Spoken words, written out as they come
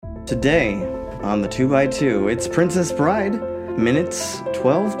Today on the 2x2, it's Princess Bride, minutes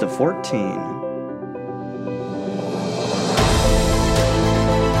 12 to 14.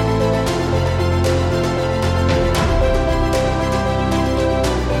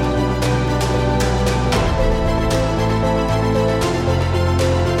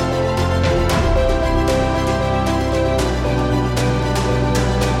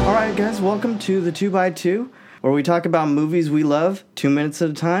 Alright guys, welcome to the 2x2, where we talk about movies we love 2 minutes at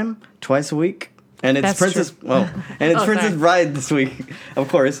a time, twice a week. And it's Princess Princess Bride this week. Of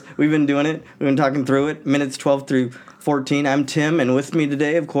course, we've been doing it. We've been talking through it. Minutes 12 through 14. I'm Tim, and with me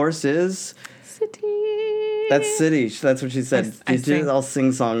today, of course, is City. That's City. That's what she said. I'll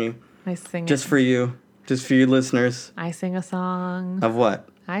sing-songy. I sing just for you. Just for you listeners. I sing a song. Of what?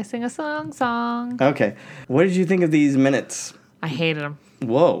 I sing a song. Okay. What did you think of these minutes? I hated them.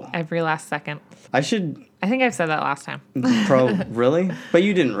 Whoa. Every last second. I think I've said that last time. Really? But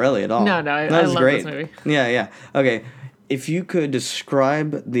you didn't really at all. No, I love great. this movie. Yeah. Okay. If you could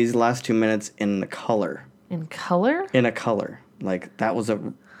describe these last 2 minutes in color. In color? In a color. Like,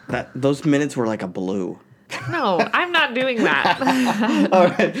 those minutes were like a blue. No, I'm not doing that. All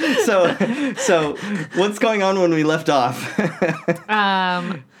right. So what's going on when we left off?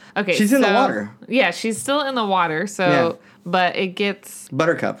 Okay. She's in the water. Yeah, she's still in the water. So, Yeah. But it gets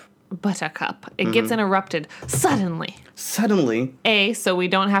Buttercup. It gets interrupted suddenly. So we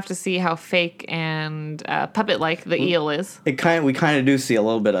don't have to see how fake and puppet-like the eel is. We kind of do see a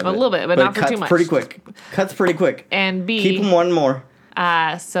little bit of it. A little bit, but not for too much. Cuts pretty quick. And B, keep them one more.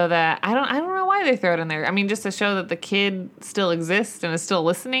 So that I don't know why they throw it in there. I mean, just to show that the kid still exists and is still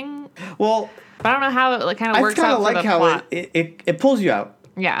listening. Well, but I don't know how it kind of works out for the plot. It pulls you out.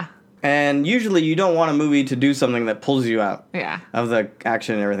 Yeah. And usually you don't want a movie to do something that pulls you out. Yeah. Of the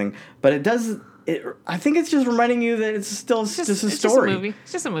action and everything, but it does. I think it's just reminding you that it's still just a story.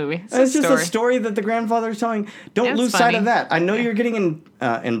 It's just a movie. It's just a story that the grandfather's telling. Don't lose sight of that. I know you're getting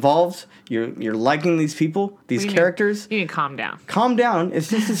involved. You're liking these people, these characters. You need to calm down. Calm down. It's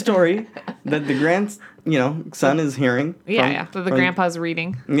just a story that the son is hearing. That the grandpa's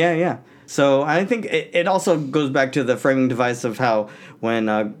reading. Yeah. So I think it also goes back to the framing device of how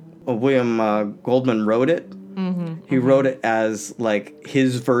when William Goldman wrote it. He wrote it as like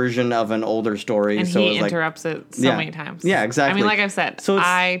his version of an older story, and so he interrupts it so many times. Yeah, exactly. I mean, like I've said,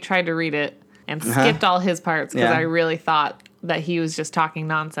 I tried to read it and skipped all his parts because I really thought that he was just talking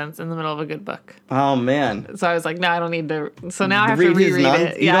nonsense in the middle of a good book. Oh man! So I was like, no, I don't need to. So now I have to reread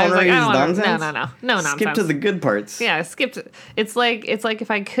it. Yeah, I was like, I don't want to. No nonsense. Skip to the good parts. Yeah, I skipped. It's like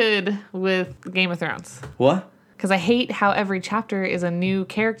if I could with Game of Thrones. What? Because I hate how every chapter is a new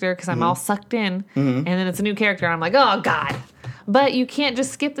character because I'm all sucked in. And then it's a new character and I'm like, oh, God. But you can't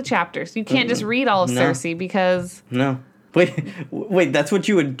just skip the chapters. You can't just read all of Cersei because... No. Wait, that's what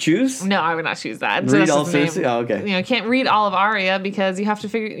you would choose? No, I would not choose that. Read all Cersei? Oh, okay. You can't read all of Arya because you have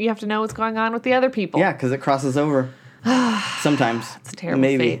to know what's going on with the other people. Yeah, because it crosses over. Sometimes. It's a terrible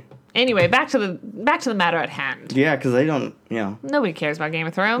fate. Anyway, back to the matter at hand. Yeah, because they don't, Nobody cares about Game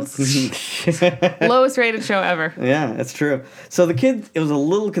of Thrones. Lowest rated show ever. Yeah, that's true. So the kid, it was a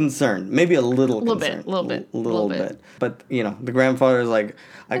little concerned. Maybe a little concerned. Little bit. But, the grandfather's like...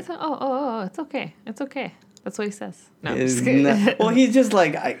 it's okay. It's okay. That's what he says. No, I'm just kidding. Well, he's just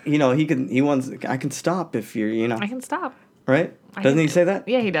like, I can stop if you're, I can stop. Right? Doesn't he say that?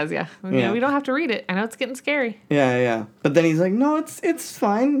 Yeah, he does, yeah. We don't have to read it. I know it's getting scary. Yeah. But then he's like, no, it's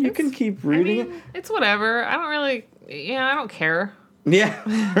fine. You can keep reading it. It's whatever. I don't really, I don't care. Yeah,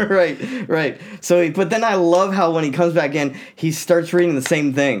 right. So, but then I love how when he comes back in, he starts reading the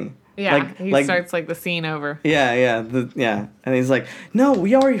same thing. Yeah, he starts the scene over. Yeah. And he's like, no,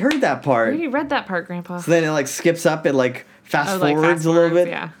 we already heard that part. We already read that part, Grandpa. So then it skips up, it fast forwards a little bit.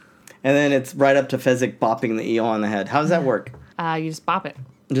 Yeah. And then it's right up to Fezzik bopping the eel on the head. How does that work? You just bop it.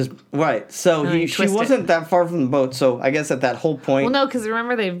 Just right. So she wasn't that far from the boat. So I guess at that whole point. Well, no, because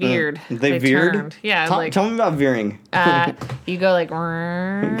remember they veered. They veered. Turned. Yeah. Tell me about veering. You go like.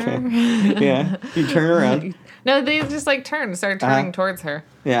 Okay. Yeah. You turn around. No, they just started turning towards her.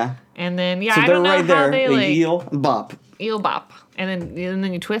 Yeah. And then so I don't know right how there, they eel bop. Eel bop, and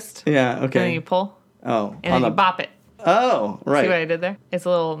then you twist. Yeah. Okay. And then you pull. Oh. And then you bop it. Oh, right. See what I did there? It's a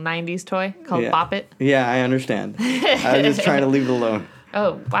little 90s toy called Bop It. Yeah, I understand. I was just trying to leave it alone.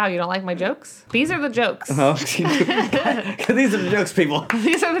 Oh, wow, you don't like my jokes? These are the jokes. Oh, these are the jokes, people.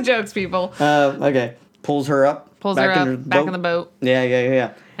 These are the jokes, people. Okay. Pulls her up. Back in the boat.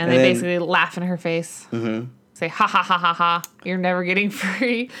 Yeah. And they basically laugh in her face. Mm-hmm. Say, ha, ha, ha, ha, ha. You're never getting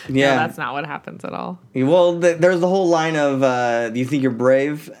free. Yeah. No, that's not what happens at all. Well, there's the whole line of, you think you're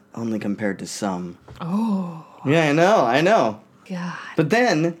brave? Only compared to some. Oh. Yeah, I know. God. But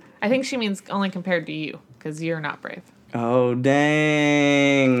then I think she means only compared to you, because you're not brave. Oh,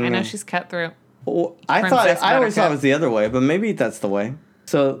 dang. I know she's cutthroat. Well, I always thought it was the other way, but maybe that's the way.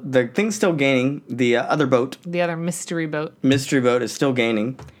 So the thing's still gaining. The other boat. The other mystery boat. Mystery boat is still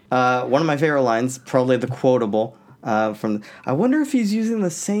gaining. One of my favorite lines, probably the quotable, I wonder if he's using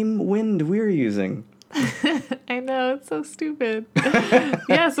the same wind we're using. I know, it's so stupid.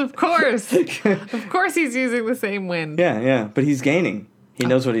 Yes, of course. Of course he's using the same wind. Yeah, but he's gaining. He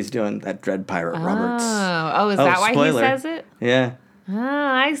knows what he's doing, that dread pirate Roberts. Is that why spoiler. He says it? Yeah. Oh,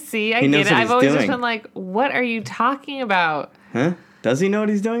 I see. I get it. I've always just been like, what are you talking about? Huh? Does he know what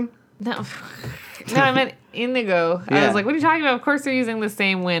he's doing? No. No, I meant Inigo. Yeah. I was like, what are you talking about? Of course they're using the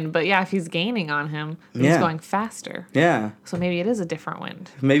same wind. But yeah, if he's gaining on him, he's going faster. Yeah. So maybe it is a different wind.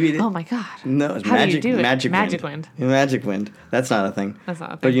 Maybe it is. Oh my God. No, it's magic wind. Magic wind. That's not a thing. That's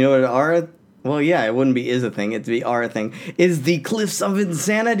not a thing. But you know what well, yeah, it wouldn't be is a thing. It'd be are a thing. Is the Cliffs of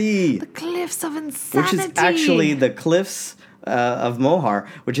Insanity. The Cliffs of Insanity. Which is actually the Cliffs of Moher,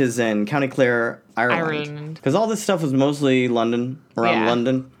 which is in County Clare, Ireland. Because all this stuff was mostly London, around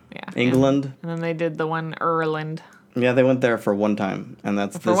London, England. And then they did the one Ireland. Yeah, they went there for one time. And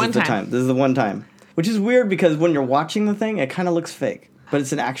this is the time. This is the one time. Which is weird because when you're watching the thing, it kind of looks fake. But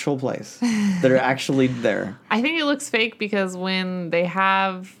it's an actual place that are actually there. I think it looks fake because when they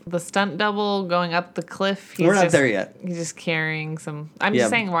have the stunt double going up the cliff... We're not there yet. He's just carrying some... I'm just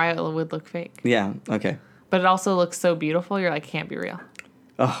saying why it would look fake. Yeah, okay. But it also looks so beautiful, you're like, can't be real.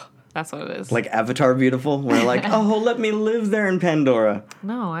 Oh. That's what it is. Like Avatar beautiful? We're like, oh, let me live there in Pandora.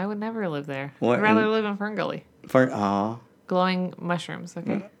 No, I would never live there. What? I'd rather live in Ferngully. Glowing mushrooms,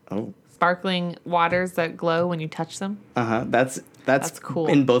 okay? Oh. Sparkling waters that glow when you touch them. Uh-huh. That's cool.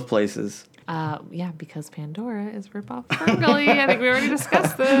 In both places. Yeah, because Pandora is ripoff Ferngully. I think we already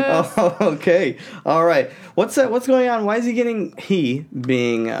discussed this. Oh, okay. All right. What's going on? Why is he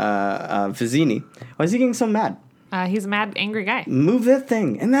being Vizzini, why is he getting so mad? He's a mad, angry guy. Move that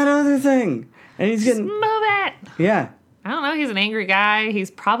thing and that other thing. And he's getting... Just move it! Yeah. I don't know. He's an angry guy.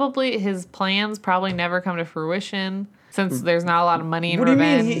 His plans probably never come to fruition since there's not a lot of money and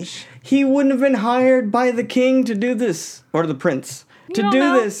revenge. Do you mean? He wouldn't have been hired by the king to do this. Or the prince. To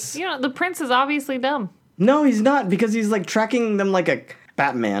do this. You know, the prince is obviously dumb. No, he's not, because he's like tracking them like a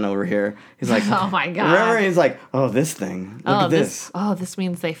Batman over here. He's like, oh my God. Remember, he's like, oh, this thing. Look at this. This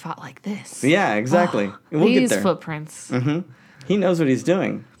means they fought like this. Yeah, exactly. We'll get there. These footprints. Mm-hmm. He knows what he's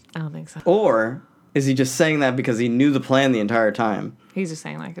doing. I don't think so. Or is he just saying that because he knew the plan the entire time? He's just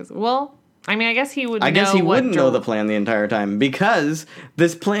saying that because, well, I mean, I guess he would. I guess he wouldn't know the plan the entire time because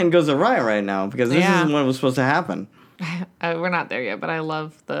this plan goes awry right now because this isn't what was supposed to happen. We're not there yet, but I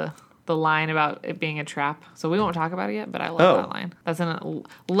love the line about it being a trap. So we won't talk about it yet, but I love that line. That's in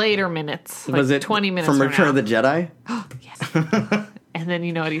later minutes. Like was it 20 minutes from Return of the Jedi? Yes. And then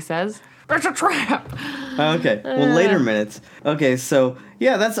you know what he says? It's a trap. Okay. Well, later minutes. Okay, so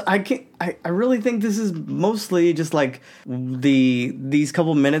yeah, I really think this is mostly just like these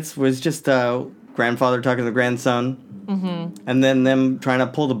couple minutes was just grandfather talking to the grandson, and then them trying to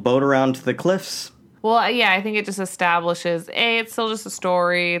pull the boat around to the cliffs. Well, yeah, I think it just establishes, it's still just a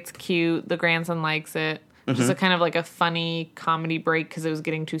story. It's cute. The grandson likes it. Just a kind of like a funny comedy break because it was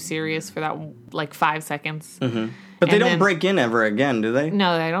getting too serious for that like 5 seconds. But they don't break in ever again, do they?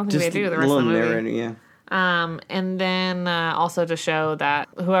 No, I don't think they do the rest of the movie. Narrating, yeah. And then also to show that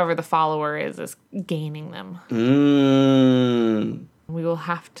whoever the follower is gaining them. We will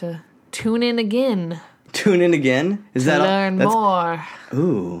have to tune in again. Tune in again? Is that learn more?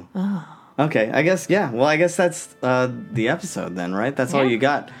 Ooh. Oh. Okay, I guess, yeah. Well, I guess that's the episode then, right? That's all you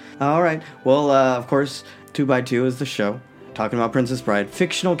got. All right. Well, of course, 2x2 is the show. Talking about Princess Bride.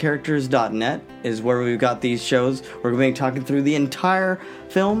 Fictionalcharacters.net is where we've got these shows. We're going to be talking through the entire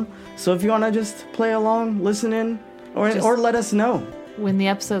film. So if you want to just play along, listen in, or let us know. When the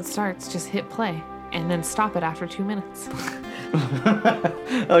episode starts, just hit play and then stop it after 2 minutes.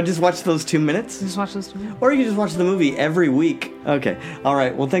 Oh, just watch those 2 minutes? Just watch those 2 minutes. Or you can just watch the movie every week. Okay. All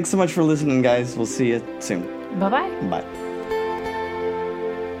right. Well, thanks so much for listening, guys. We'll see you soon. Bye-bye. Bye.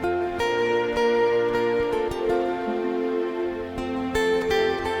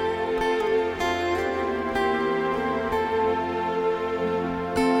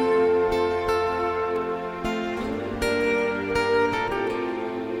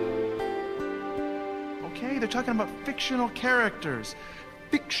 They're talking about fictional characters.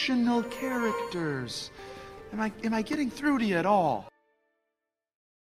 Fictional characters. Am I getting through to you at all?